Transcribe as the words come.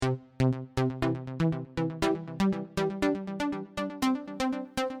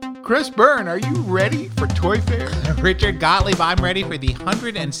Chris Byrne, are you ready for Toy Fair? Richard Gottlieb, I'm ready for the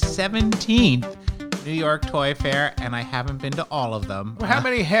 117th New York Toy Fair, and I haven't been to all of them. Well, how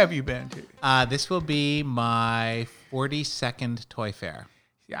many have you been to? This will be my 42nd Toy Fair.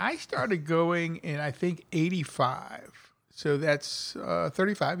 Yeah, I started going in, I think, 85. So that's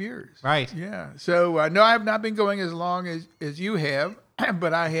 35 years. Right. Yeah. So, no, I have not been going as long as you have,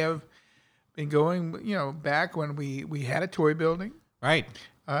 but I have been going, back when we had a toy building. Right.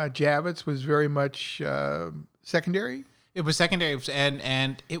 Javits was very much secondary. It was secondary,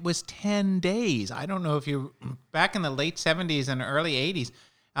 and it was 10 days. I don't know if you, back in the late 70s and early 80s,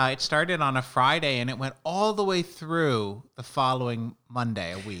 it started on a Friday, and it went all the way through the following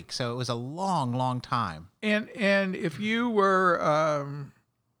Monday a week. So it was a long, long time. And if you were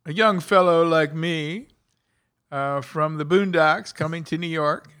a young fellow like me from the boondocks coming to New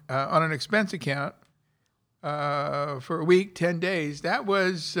York on an expense account for a week, 10 days, that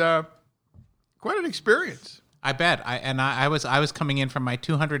was quite an experience. I bet. I was coming in from my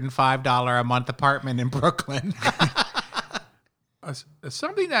 $205 a month apartment in Brooklyn.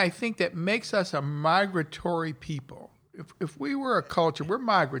 Something that I think that makes us a migratory people. If we were a culture, we're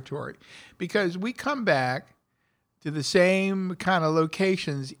migratory because we come back to the same kind of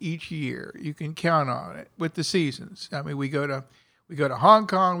locations each year. You can count on it with the seasons. I mean, we go to Hong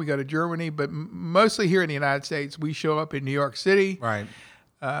Kong, we go to Germany, but mostly here in the United States, we show up in New York City. Right.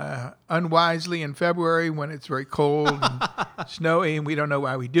 Unwisely in February when it's very cold and snowy, and we don't know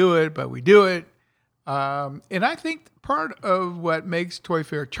why we do it, but we do it. And I think part of what makes Toy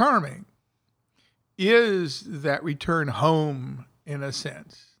Fair charming is that return home, in a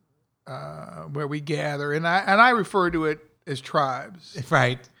sense, where we gather, and I refer to it as tribes.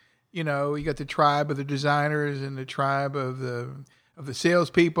 Right. You got the tribe of the designers and the tribe of the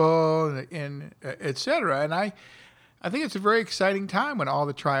salespeople and et cetera. And I think it's a very exciting time when all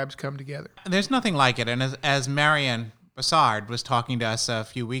the tribes come together. There's nothing like it. And as Marianne Bassard was talking to us a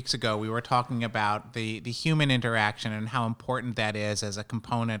few weeks ago, we were talking about the human interaction and how important that is as a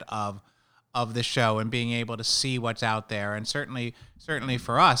component of the show and being able to see what's out there. And certainly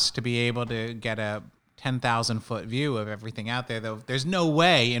for us to be able to get a 10,000-foot view of everything out there, though there's no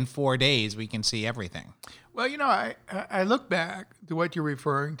way in 4 days we can see everything. Well, I look back to what you're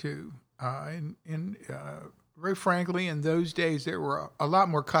referring to, and very frankly, in those days there were a lot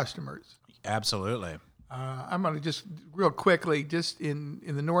more customers. Absolutely. I'm going to just real quickly, just in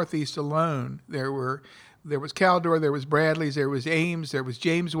the Northeast alone, there was Caldor, there was Bradley's, there was Ames, there was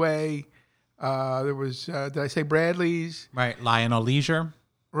Jamesway, there was did I say Bradley's? Right, Lionel Leisure.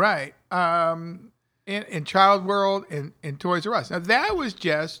 Right. In Child World and Toys R Us. Now that was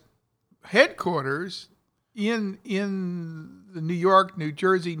just headquarters in the New York, New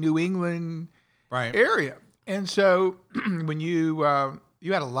Jersey, New England area, and so when you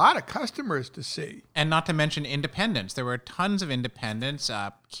had a lot of customers to see, and not to mention independents. There were tons of independents,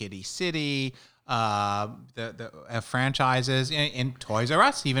 Kitty City, the franchises in Toys R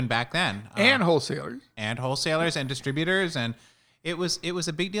Us even back then, and wholesalers and distributors, and it was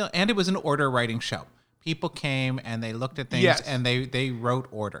a big deal, and it was an order writing show. People came and they looked at things and they wrote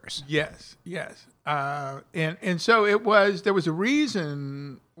orders. Yes. And so there was a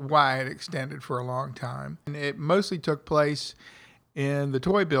reason why it extended for a long time. And it mostly took place in the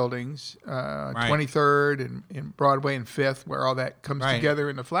toy buildings, 23rd and Broadway and 5th, where all that comes together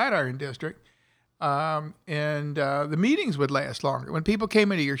in the Flatiron District. And the meetings would last longer. When people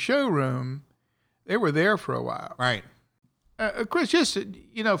came into your showroom, they were there for a while. Right. Chris, just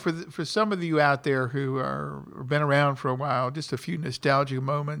for some of you out there who are been around for a while, just a few nostalgic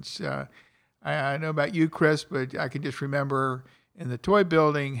moments. I know about you, Chris, but I can just remember in the toy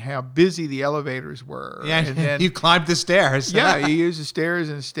building how busy the elevators were. Yeah, and then, you climbed the stairs. Yeah, you used the stairs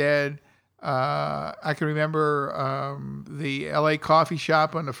instead. I can remember the L.A. coffee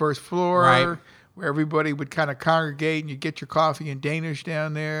shop on the first floor, where everybody would kind of congregate and you'd get your coffee in Danish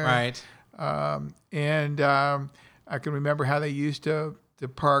down there. Right. I can remember how they used to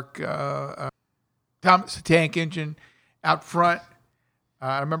park Thomas the Tank Engine out front.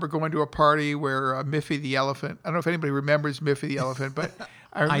 I remember going to a party where Miffy the Elephant, I don't know if anybody remembers Miffy the Elephant, but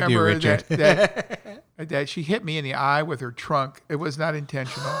I remember I do, that she hit me in the eye with her trunk. It was not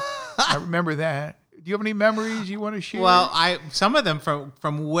intentional. I remember that. Do you have any memories you want to share? Well, some of them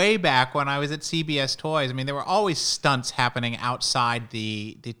from way back when I was at CBS Toys. I mean, there were always stunts happening outside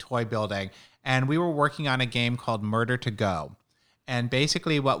the toy building. And we were working on a game called Murder to Go. And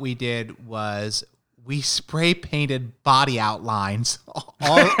basically what we did was we spray painted body outlines all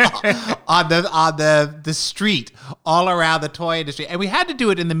on the street all around the toy industry, and we had to do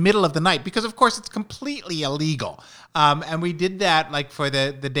it in the middle of the night because, of course, it's completely illegal. And we did that like for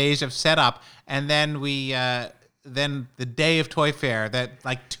the days of setup, and then then the day of Toy Fair, that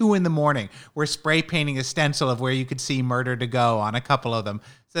like 2 a.m, we're spray painting a stencil of where you could see Murder to Go on a couple of them.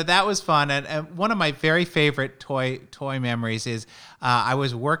 So that was fun. And one of my very favorite toy memories is I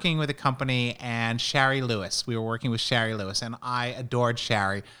was working with a company and Shari Lewis. We were working with Shari Lewis, and I adored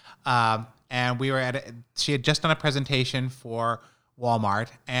Shari. And we were she had just done a presentation for Walmart,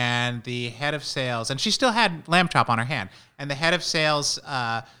 and the head of sales, and she still had lamb chop on her hand, and the head of sales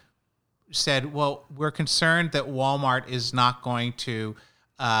said, well, we're concerned that Walmart is not going to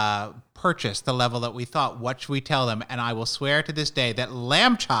purchase the level that we thought. What should we tell them? And I will swear to this day that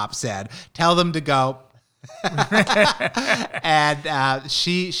Lamb Chop said, tell them to go. And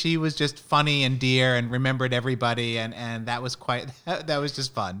she was just funny and dear and remembered everybody. And that was that was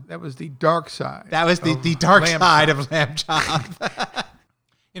just fun. That was the dark side. That was the dark side of Lamb Chop.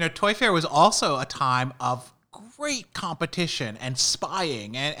 Toy Fair was also a time of great competition and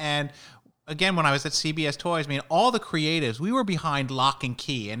spying. And again, when I was at CBS Toys, all the creatives, we were behind lock and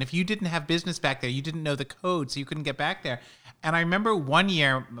key. And if you didn't have business back there, you didn't know the code, so you couldn't get back there. And I remember one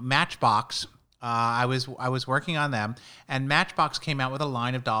year, Matchbox, I was working on them, and Matchbox came out with a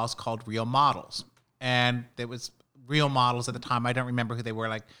line of dolls called Real Models. And it was Real Models at the time. I don't remember who they were,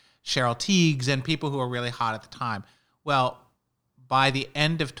 like Cheryl Tiegs and people who were really hot at the time. Well, by the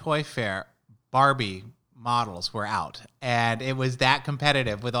end of Toy Fair, Barbie models were out, and it was that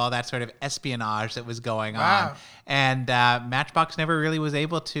competitive with all that sort of espionage that was going on. And Matchbox never really was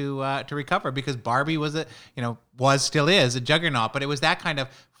able to recover because Barbie still is a juggernaut, but it was that kind of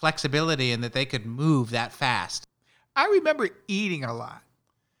flexibility and that they could move that fast. I remember eating a lot.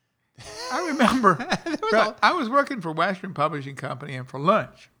 I remember I was working for Western Publishing Company, and for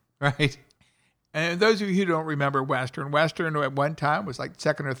lunch, right? And those of you who don't remember Western at one time was like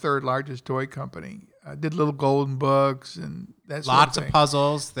second or third largest toy company. Did little golden books and that sort lots of thing. Of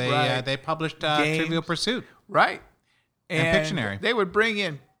puzzles. They published Trivial Pursuit, right? And Pictionary. They would bring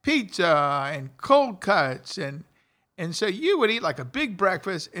in pizza and cold cuts, and so you would eat like a big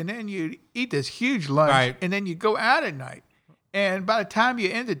breakfast, and then you'd eat this huge lunch, right. And then you'd go out at night. And by the time you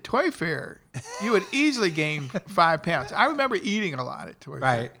ended Toy Fair, you would easily gain 5 pounds. I remember eating a lot at Toy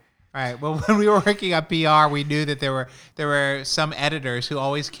Fair. Right. Well, when we were working on PR, we knew that there were some editors who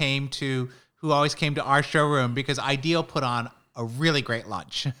always came to our showroom because Ideal put on a really great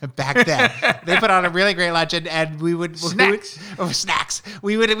lunch back then. They put on a really great lunch, and we would snacks.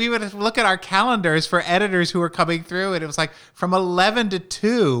 We would look at our calendars for editors who were coming through, and it was like from 11 to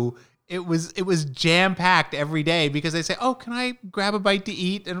 2. It was jam packed every day because they say, "Oh, can I grab a bite to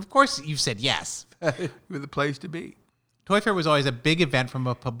eat?" And of course, you said yes. You were the place to be. Toy Fair was always a big event from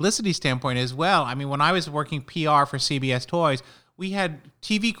a publicity standpoint as well. When I was working PR for CBS Toys, we had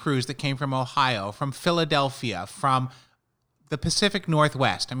TV crews that came from Ohio, from Philadelphia, from the Pacific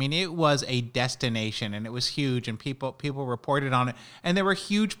Northwest. It was a destination, and it was huge, and people reported on it. And there were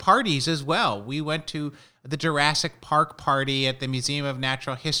huge parties as well. We went to the Jurassic Park party at the Museum of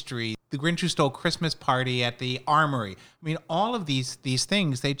Natural History, the Grinch Who Stole Christmas party at the Armory. All of these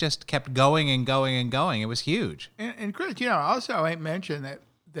things, they just kept going and going and going. It was huge. And Chris, also I mentioned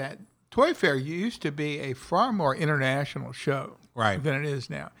that Toy Fair used to be a far more international show than it is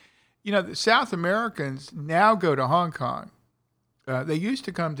now. The South Americans now go to Hong Kong. They used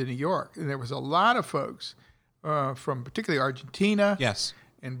to come to New York, and there was a lot of folks from particularly Argentina, yes,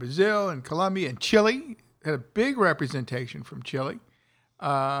 and Brazil and Colombia and Chile. Had a big representation from Chile.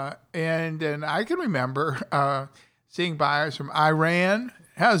 And I can remember seeing buyers from Iran.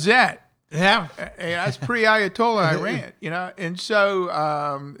 How's that? Yeah. That's pre-Ayatollah Iran, And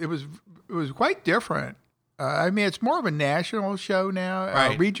so it was quite different. It's more of a national show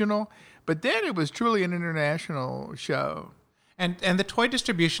now, regional. But then it was truly an international show. And the toy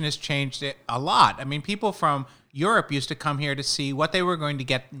distribution has changed it a lot. People from Europe used to come here to see what they were going to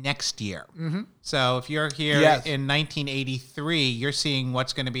get next year. Mm-hmm. So if you're here in 1983, you're seeing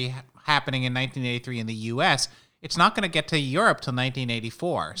what's going to be happening in 1983 in the U.S. It's not going to get to Europe till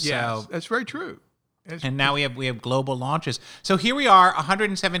 1984. Yes, that's very true. And now we have global launches. So here we are,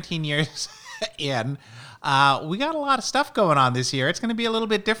 117 years in. We got a lot of stuff going on this year. It's going to be a little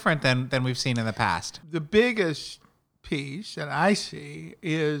bit different than we've seen in the past. The biggest piece that I see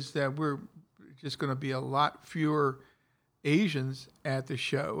is that we're just going to be a lot fewer Asians at the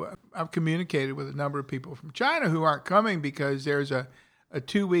show. I've communicated with a number of people from China who aren't coming because there's a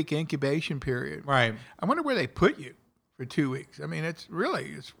 2-week incubation period. Right. I wonder where they put you for 2 weeks. I mean, it's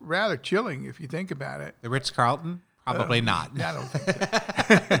rather chilling if you think about it. The Ritz-Carlton? Probably not. I don't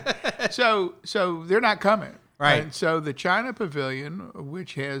think so. so they're not coming. Right. And so the China Pavilion,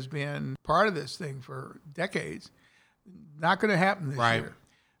 which has been part of this thing for decades, not going to happen this year.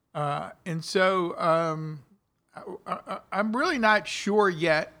 And so I'm really not sure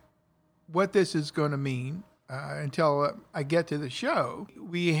yet what this is going to mean until I get to the show.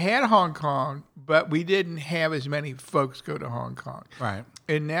 We had Hong Kong, but we didn't have as many folks go to Hong Kong. Right.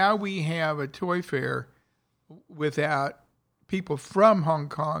 And now we have a toy fair without people from Hong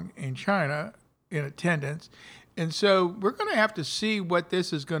Kong and China in attendance. And so we're going to have to see what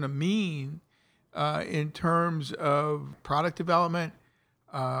this is going to mean in terms of product development,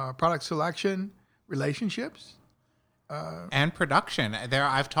 product selection, relationships. And production.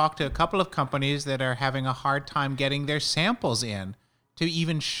 I've talked to a couple of companies that are having a hard time getting their samples in to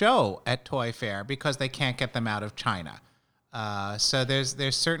even show at Toy Fair because they can't get them out of China. So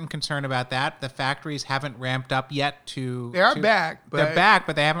there's certain concern about that. The factories haven't ramped up yet They're back,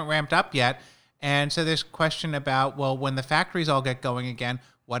 but they haven't ramped up yet. And so there's question about, well, when the factories all get going again,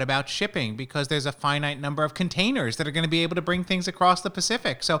 what about shipping? Because there's a finite number of containers that are going to be able to bring things across the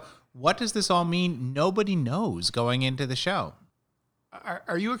Pacific. So what does this all mean? Nobody knows going into the show.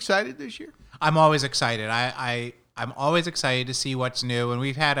 Are you excited this year? I'm always excited. I'm always excited to see what's new. And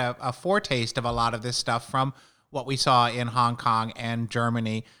we've had a foretaste of a lot of this stuff from what we saw in Hong Kong and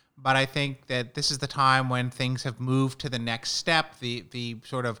Germany. But I think that this is the time when things have moved to the next step. The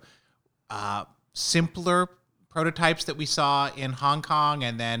sort of simpler prototypes that we saw in Hong Kong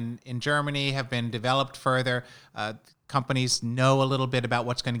and then in Germany have been developed further. Companies know a little bit about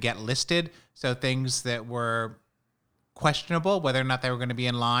what's going to get listed. So things that were questionable, whether or not they were going to be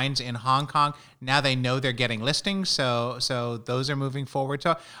in lines in Hong Kong, now they know they're getting listings. So those are moving forward.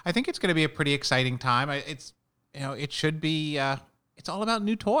 So I think it's going to be a pretty exciting time. It should be, it's all about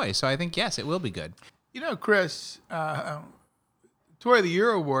new toys. So I think, yes, it will be good. Chris, Toy of the Year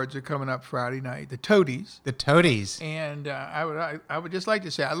Awards are coming up Friday night, the Toadies. The Toadies. And I would just like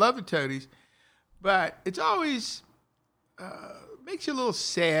to say I love the Toadies, but it's always makes you a little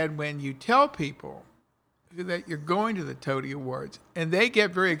sad when you tell people that you're going to the Toady Awards, and they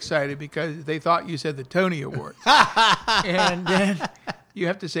get very excited because they thought you said the Tony Awards. And then you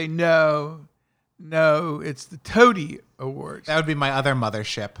have to say, no, it's the Toady Awards. That would be my other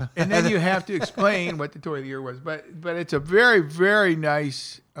mothership. And then you have to explain what the Toy of the Year was. But it's a very, very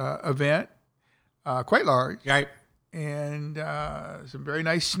nice event, quite large. Right. And some very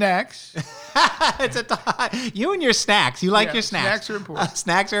nice snacks. You and your snacks. You like your snacks. Snacks are important.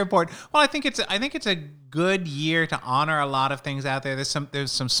 Snacks are important. Well, I think it's a good year to honor a lot of things out there.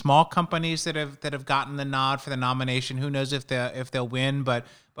 There's some small companies that have gotten the nod for the nomination. Who knows if they'll win? But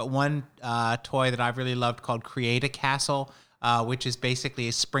one toy that I've really loved called Create a Castle, which is basically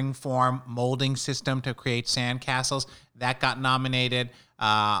a springform molding system to create sand castles, that got nominated.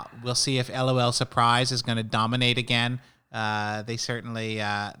 We'll see if LOL Surprise is going to dominate again. They certainly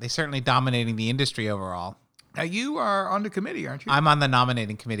dominating the industry overall. Now you are on the committee, aren't you? I'm on the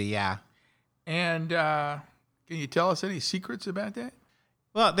nominating committee, yeah. And can you tell us any secrets about that?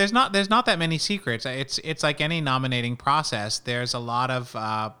 Well, there's not that many secrets. It's like any nominating process. There's a lot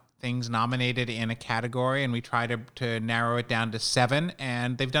of things nominated in a category, and we try to narrow it down to 7.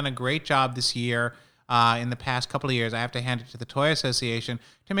 And they've done a great job this year. In the past couple of years, I have to hand it to the Toy Association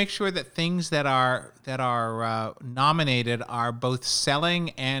to make sure that things that are nominated are both selling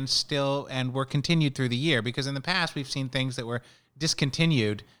and were continued through the year. Because in the past, we've seen things that were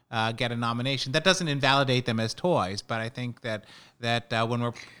discontinued get a nomination. That doesn't invalidate them as toys, but I think that when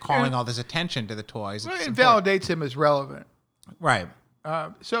we're calling all this attention to the toys, it invalidates them as relevant. Right.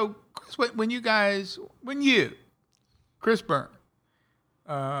 So, Chris, when you, Chris Byrne,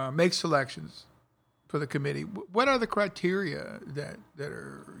 make selections for the committee, what are the criteria that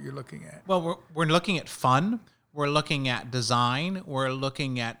you're looking at? Well, we're looking at fun. We're looking at design. We're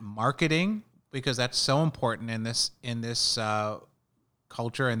looking at marketing, because that's so important in this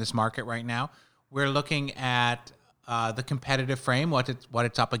culture, in this market right now. We're looking at the competitive frame, what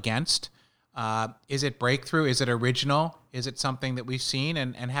it's up against. Is it breakthrough? Is it original? Is it something that we've seen?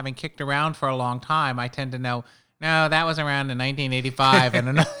 And having kicked around for a long time, I tend to know, no, that was around in 1985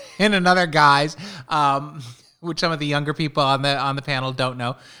 and another guys, which some of the younger people on the panel don't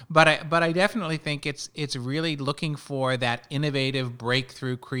know. But I definitely think it's really looking for that innovative,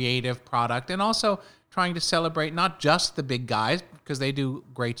 breakthrough, creative product, and also trying to celebrate not just the big guys, because they do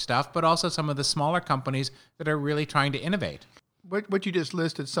great stuff, but also some of the smaller companies that are really trying to innovate. What you just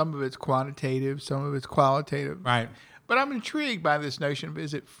listed, some of it's quantitative, some of it's qualitative. Right. But I'm intrigued by this notion of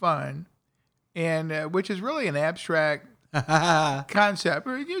is it fun? And which is really an abstract concept.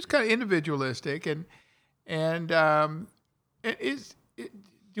 It's kind of individualistic,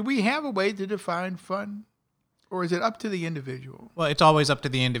 do we have a way to define fun, or is it up to the individual? Well, it's always up to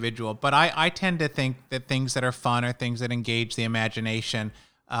the individual, but I tend to think that things that are fun are things that engage the imagination.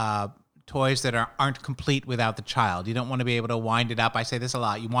 Toys that aren't complete without the child. You don't want to be able to wind it up. I say this a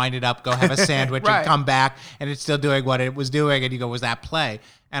lot. You wind it up, go have a sandwich, Right. and come back, and it's still doing what it was doing, and you go, was that play?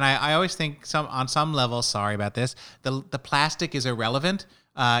 And I always think on some level, sorry about this, the plastic is irrelevant.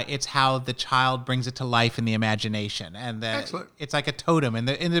 It's how the child brings it to life in the imagination, and Excellent. it's like a totem in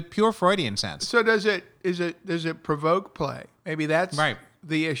the pure Freudian sense. So does it provoke play? Maybe that's Right.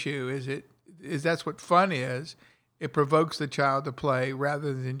 the issue. Is that's what fun is? It provokes the child to play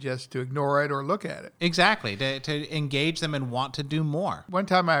rather than just to ignore it or look at it. Exactly, to engage them and want to do more. One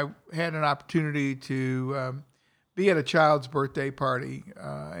time I had an opportunity to be at a child's birthday party,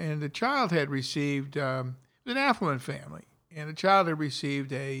 and the child had received it was an affluent family, and the child had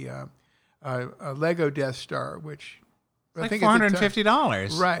received a Lego Death Star, which I Like think at the time-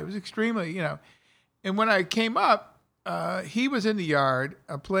 $450. Right, it was extremely, And when I came up, he was in the yard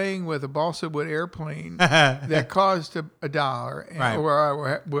playing with a balsa wood airplane that cost $1, Right.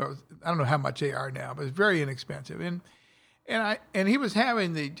 or well, I don't know how much they are now, but it's very inexpensive. And he was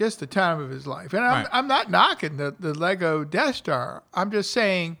having just the time of his life. And Right. I'm not knocking the Lego Death Star. I'm just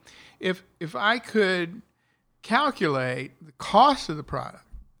saying, if I could calculate the cost of the product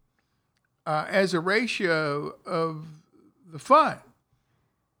as a ratio of the fun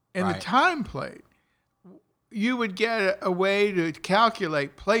and the Right. time played, you would get a way to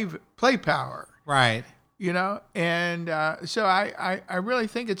calculate play power. Right. And so I really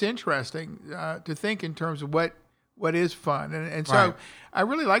think it's interesting to think in terms of what is fun, and so Right. I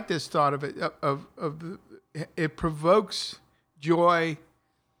really like this thought of it it provokes joy,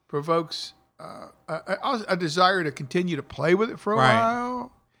 provokes a desire to continue to play with it for a Right.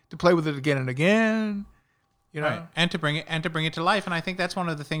 while, to play with it again and again, Right. And to bring it to life. And I think that's one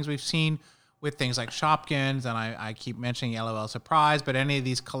of the things we've seen with things like Shopkins, and I keep mentioning LOL Surprise, but any of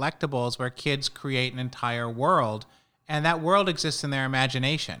these collectibles where kids create an entire world, and that world exists in their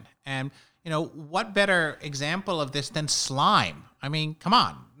imagination. And what better example of this than slime? I mean, come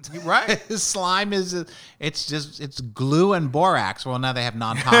on. Right. Slime it's glue and borax. Well, now they have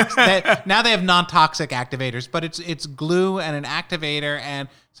non-toxic. Now they have non-toxic activators, but it's glue and an activator and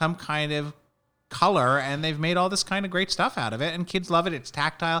some kind of color, and they've made all this kind of great stuff out of it, and kids love it. It's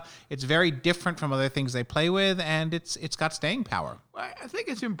tactile. It's very different from other things they play with, and it's got staying power. I think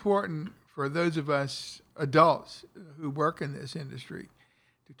it's important for those of us adults who work in this industry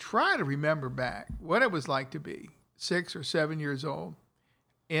to try to remember back what it was like to be 6 or 7 years old,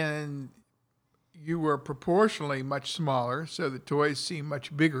 and you were proportionally much smaller, so the toys seem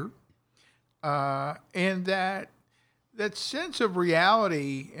much bigger, and that sense of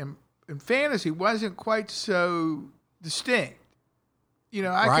reality and fantasy wasn't quite so distinct.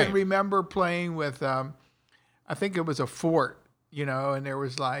 I Right. can remember playing with, I think it was a fort, and there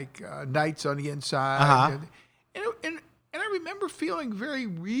was like knights on the inside. Uh-huh. And I remember feeling very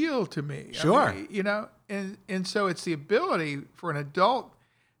real to me. Sure. I mean, and so it's the ability for an adult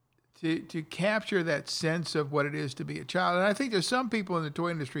to capture that sense of what it is to be a child. And I think there's some people in the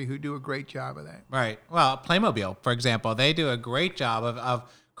toy industry who do a great job of that. Right. Well, Playmobil, for example, they do a great job of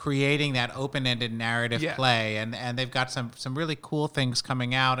creating that open-ended narrative Yeah. play, and they've got some really cool things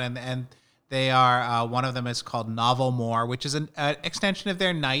coming out, and they are one of them is called Novel More, which is an extension of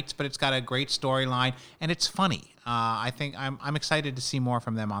their Knights, but it's got a great storyline and it's funny. I think I'm excited to see more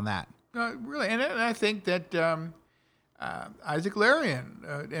from them on that. Really, and I think that Isaac Larian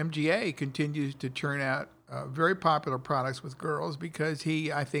at MGA continues to churn out very popular products with girls because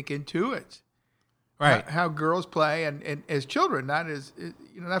he, I think, intuits Right. how girls play and as children, not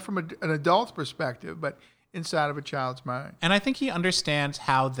not from an adult's perspective, but inside of a child's mind. And I think he understands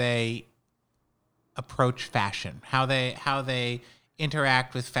how they approach fashion, how they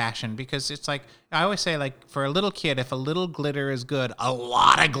interact with fashion, because it's like I always say, like, for a little kid, if a little glitter is good, a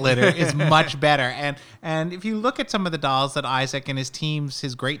lot of glitter is much better. And if you look at some of the dolls that Isaac and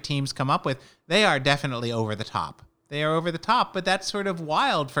his great teams come up with, they are definitely over the top. They are over the top, but that's sort of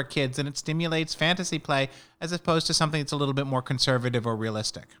wild for kids, and it stimulates fantasy play as opposed to something that's a little bit more conservative or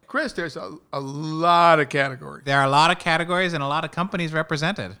realistic. Chris, there's a lot of categories. There are a lot of categories and a lot of companies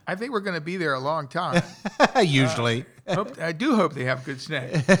represented. I think we're going to be there a long time. Usually. I do hope they have good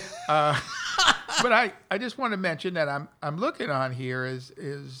snacks. But I just want to mention that I'm looking on here is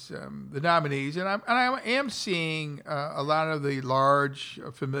the nominees, and I am seeing a lot of the large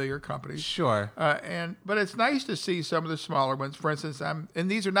familiar companies. Sure. But it's nice to see some of the smaller ones. For instance, and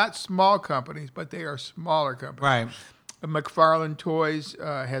these are not small companies, but they are smaller companies. Right. McFarlane Toys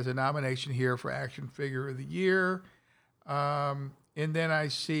has a nomination here for Action Figure of the Year. And then I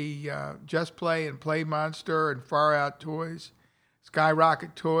see Just Play and Play Monster and Far Out Toys,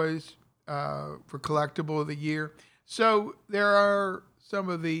 Skyrocket Toys for Collectible of the Year. So there are some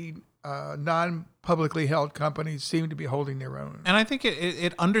of the non-publicly held companies seem to be holding their own. And I think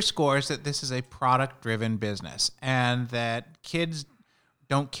it underscores that this is a product-driven business and that kids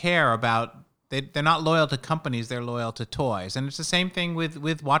don't care about, they're not loyal to companies, they're loyal to toys. And it's the same thing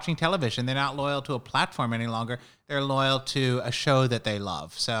with watching television. They're not loyal to a platform any longer. They're loyal to a show that they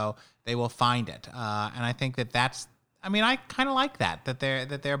love. So they will find it. And I think that's, I mean, I kind of like that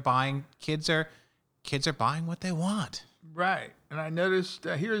they're buying, kids are buying what they want. Right. And I noticed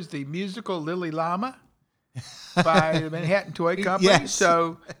here's the musical Lily Llama by the Manhattan Toy Company. Yes.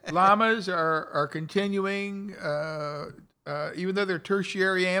 So llamas are continuing, even though they're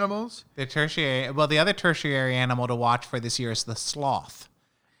tertiary animals. The other tertiary animal to watch for this year is the sloth.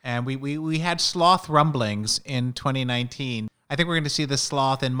 And we had sloth rumblings in 2019. I think we're going to see the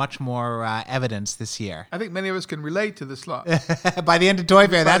sloth in much more evidence this year. I think many of us can relate to the sloth. By the end of Toy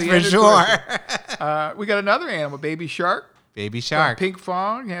Fair, that's for sure. We got another animal, Baby Shark. Baby Shark. Pink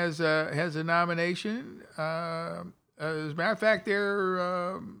Fong has a nomination. As a matter of fact,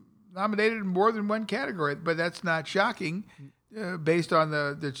 they're nominated in more than one category, but that's not shocking based on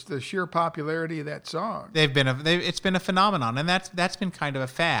the sheer popularity of that song. It's been a phenomenon, and that's been kind of a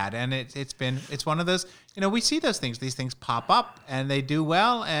fad, and it's one of those, we see those things. These things pop up and they do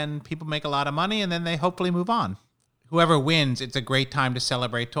well, and people make a lot of money, and then they hopefully move on. Whoever wins, it's a great time to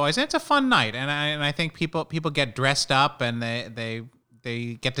celebrate toys, and it's a fun night. And I think people get dressed up, and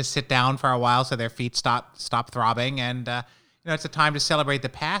they get to sit down for a while so their feet stop throbbing, and it's a time to celebrate the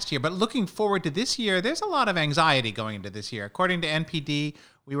past year. But looking forward to this year, there's a lot of anxiety going into this year. According to NPD,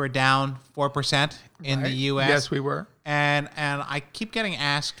 we were down 4% in the U.S. Yes, we were. And I keep getting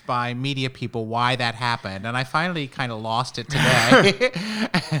asked by media people why that happened, and I finally kind of lost it today.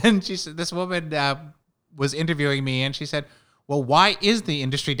 And she said, this woman was interviewing me, and she said, well, why is the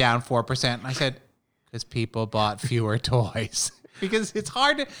industry down 4%? And I said, because people bought fewer toys. Because it's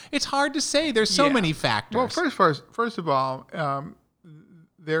hard to say. There's so many factors. Well, first of all,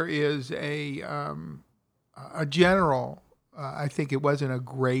 there is a general. I think it wasn't a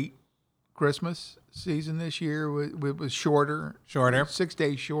great Christmas season this year. It was shorter, 6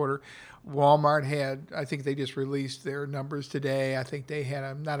 days shorter. Walmart had. I think they just released their numbers today. I think they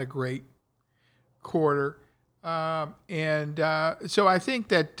had not a great quarter, and so I think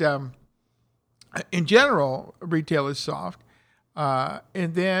that in general, retail is soft.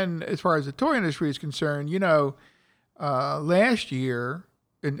 And then as far as the toy industry is concerned, last year,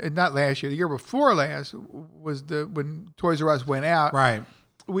 and not last year, the year before last was when Toys R Us went out. Right.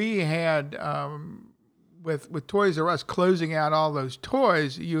 We had, with Toys R Us closing out all those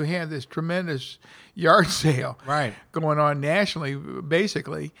toys, you had this tremendous yard sale going on nationally,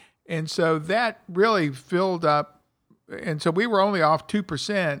 basically. And so that really filled up. And so we were only off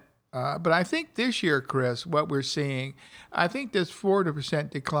 2%. But I think this year, Chris, what we're seeing, I think this 4%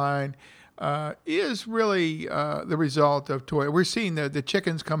 decline is really the result of toy. We're seeing the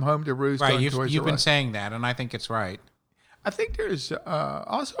chickens come home to roost. Right, on Toys R Us. You've been saying that, and I think it's right. I think there's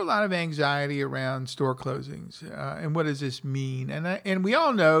also a lot of anxiety around store closings, and what does this mean? And we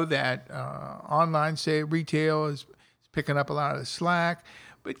all know that online retail is picking up a lot of the slack.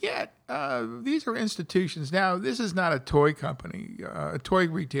 But yet, these are institutions. Now, this is not a toy company, a toy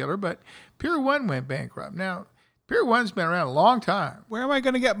retailer, but Pier 1 went bankrupt. Now, Pier 1's been around a long time. Where am I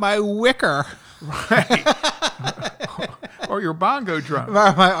going to get my wicker? Right. Or your bongo drum.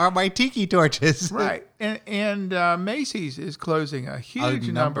 Or my tiki torches. Right. And Macy's is closing a huge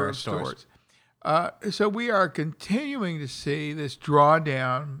number of stores. So we are continuing to see this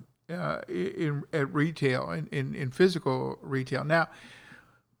drawdown at retail, in physical retail. Now,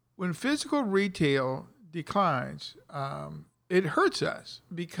 when physical retail declines, it hurts us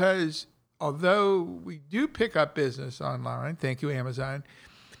because although we do pick up business online, thank you, Amazon,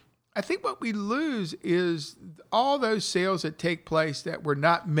 I think what we lose is all those sales that take place that were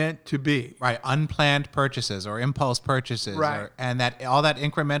not meant to be. Right, unplanned purchases or impulse purchases. Right. And that all that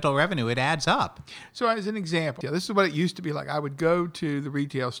incremental revenue, it adds up. So as an example, this is what it used to be like. I would go to the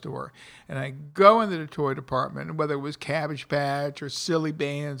retail store and I'd go into the toy department, and whether it was Cabbage Patch or Silly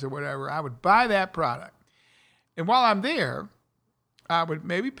Bands or whatever, I would buy that product. And while I'm there, I would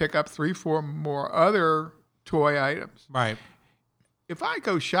maybe pick up 3-4 more other toy items. Right. If I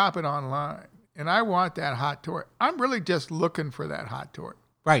go shopping online and I want that hot toy, I'm really just looking for that hot toy.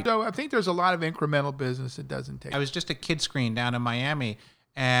 Right. So I think there's a lot of incremental business that doesn't take. I was just at Kid Screen down in Miami,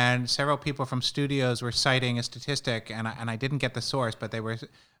 and several people from studios were citing a statistic, and I didn't get the source, but they were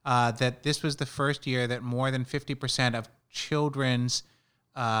that this was the first year that more than 50% of children's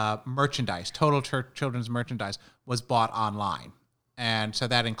merchandise, total children's merchandise, was bought online. And so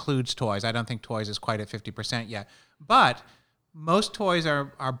that includes toys. I don't think toys is quite at 50% yet. But most toys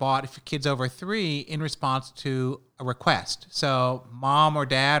are bought for kids over 3 in response to a request. So mom or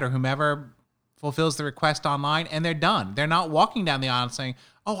dad or whomever fulfills the request online, and they're done. They're not walking down the aisle saying,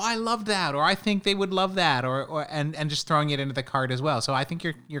 "Oh, I love that," or "I think they would love that," or just throwing it into the cart as well. So I think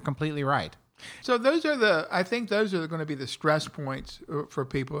you're completely right. So I think those are going to be the stress points for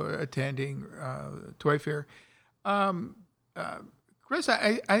people attending Toy Fair. Chris,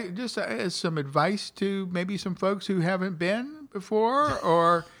 I just as some advice to maybe some folks who haven't been before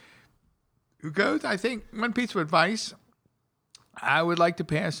or who goes. I think one piece of advice I would like to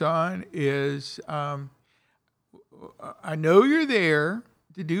pass on is I know you're there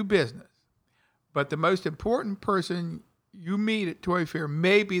to do business, but the most important person you meet at Toy Fair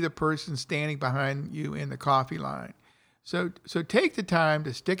may be the person standing behind you in the coffee line. So take the time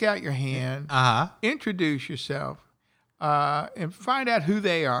to stick out your hand, introduce yourself, and find out who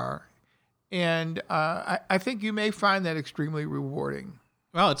they are. And I think you may find that extremely rewarding.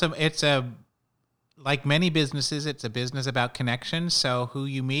 Well, it's a like many businesses, it's a business about connections. So who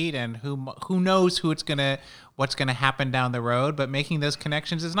you meet and who knows what's gonna happen down the road. But making those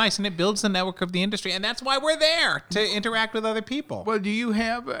connections is nice, and it builds the network of the industry, and that's why we're there, to interact with other people. Well, do you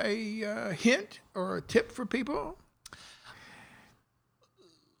have a hint or a tip for people?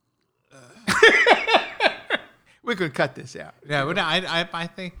 We could cut this out. Yeah, I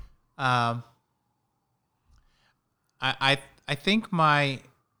think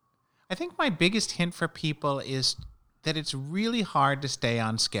I think my biggest hint for people is that it's really hard to stay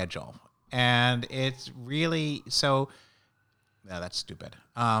on schedule, and it's really so. No, that's stupid.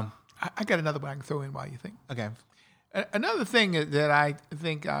 I got another one I can throw in while you think. Okay. Another thing that I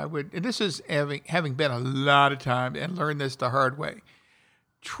think I would, and this is having been a lot of time and learned this the hard way.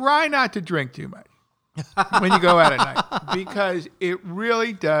 Try not to drink too much when you go out at night, because it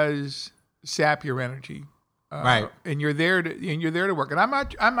really does sap your energy. Right. And you're there to work. And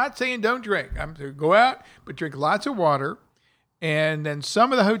I'm not saying don't drink. I'm saying go out, but drink lots of water. And then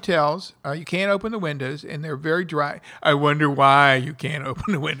some of the hotels, you can't open the windows, and they're very dry. I wonder why you can't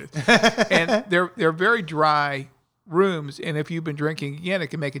open the windows. And they're very dry rooms, and if you've been drinking again, it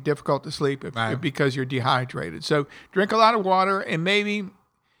can make it difficult to sleep because you're dehydrated. So drink a lot of water, and maybe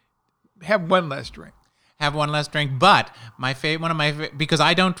have one less drink. But because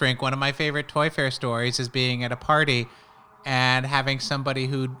I don't drink, one of my favorite Toy Fair stories is being at a party and having somebody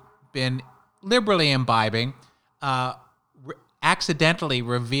who'd been liberally imbibing accidentally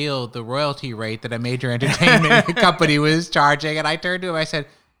revealed the royalty rate that a major entertainment company was charging. And I turned to him, I said,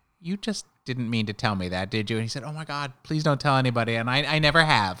 "You just didn't mean to tell me that, did you?" And he said, "Oh my God, please don't tell anybody." And I never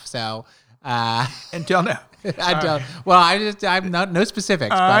have. So until now. Well, I'm not no specifics.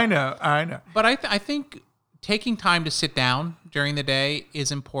 But, I know. But I think taking time to sit down during the day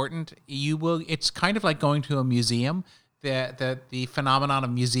is important. It's kind of like going to a museum. The phenomenon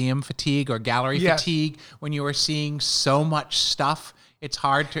of museum fatigue or gallery fatigue, when you are seeing so much stuff, it's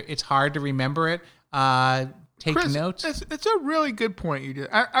hard to remember it. Take Chris, notes. It's a really good point you did.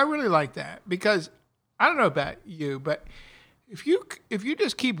 I really like that, because I don't know about you, but if you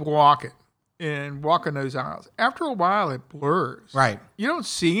just keep walking those aisles, after a while it blurs. Right. You don't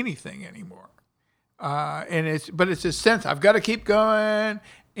see anything anymore. And it's a sense I've got to keep going.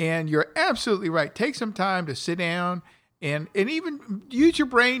 And you're absolutely right. Take some time to sit down and even use your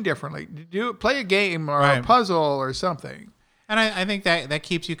brain differently. Play a game or a puzzle or something. And I think that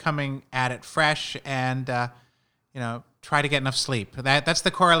keeps you coming at it fresh, and try to get enough sleep. That's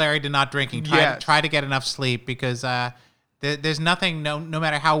the corollary to not drinking. Try to get enough sleep, because there's nothing, no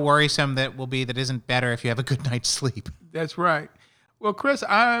matter how worrisome that will be, that isn't better if you have a good night's sleep. That's right. Well, Chris,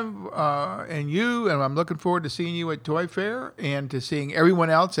 I'm looking forward to seeing you at Toy Fair and to seeing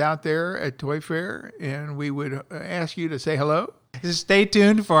everyone else out there at Toy Fair. And we would ask you to say hello. Stay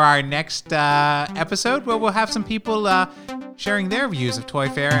tuned for our next episode, where we'll have some people sharing their views of Toy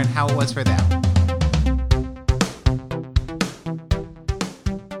Fair and how it was for them.